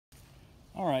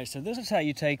Alright, so this is how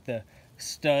you take the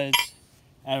studs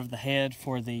out of the head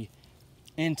for the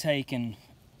intake and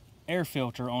air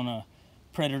filter on a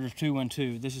Predator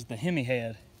 212. This is the Hemi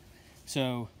head.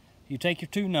 So you take your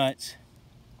two nuts.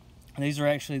 These are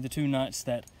actually the two nuts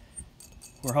that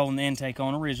we're holding the intake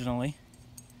on originally.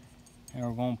 And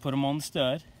we're going to put them on the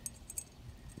stud.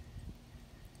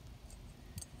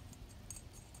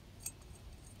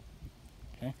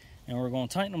 Okay, and we're going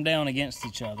to tighten them down against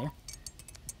each other.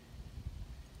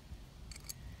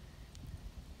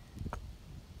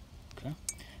 Okay.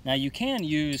 Now you can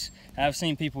use, I've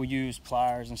seen people use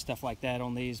pliers and stuff like that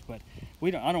on these, but I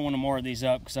don't want to mar these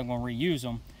up because I'm going to reuse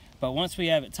them. But once we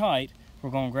have it tight, we're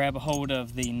going to grab a hold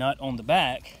of the nut on the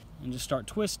back and just start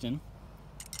twisting.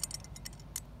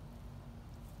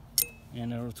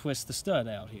 And it'll twist the stud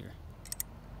out here.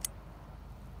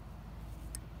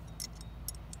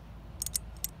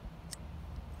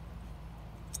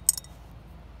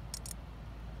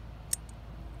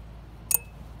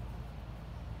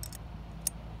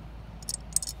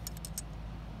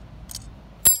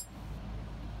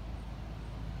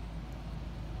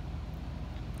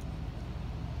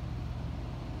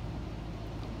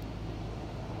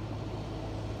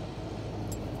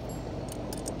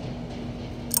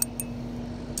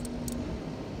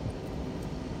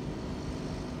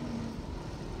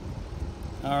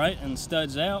 Alright, and the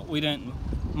stud's out. We didn't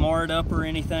mar it up or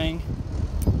anything,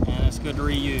 and it's good to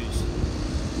reuse.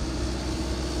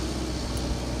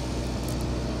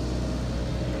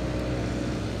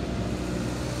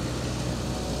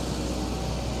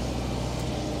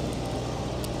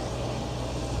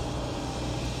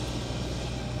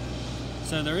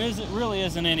 So there really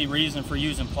isn't any reason for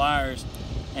using pliers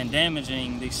and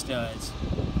damaging these studs,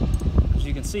 because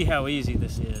you can see how easy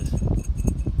this is.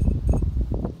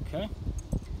 Okay.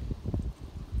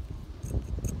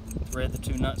 Thread the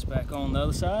two nuts back on the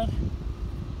other side,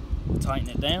 tighten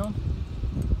it down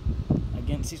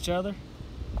against each other.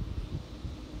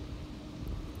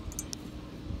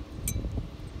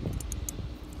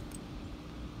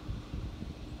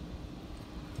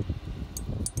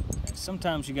 Okay,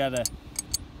 sometimes you gotta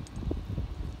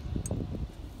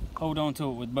hold on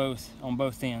to it with on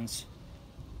both ends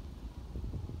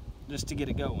just to get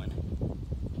it going.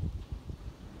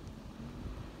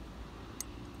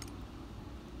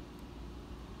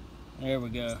 There we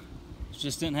go.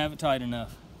 Just didn't have it tight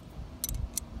enough.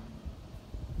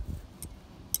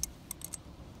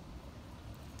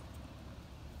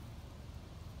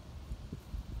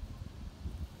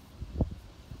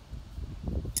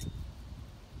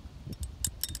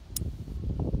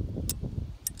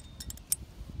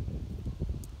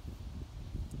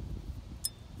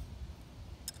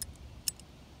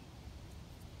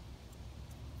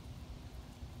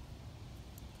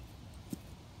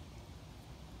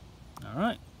 All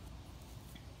right.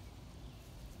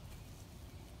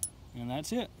 And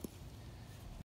that's it.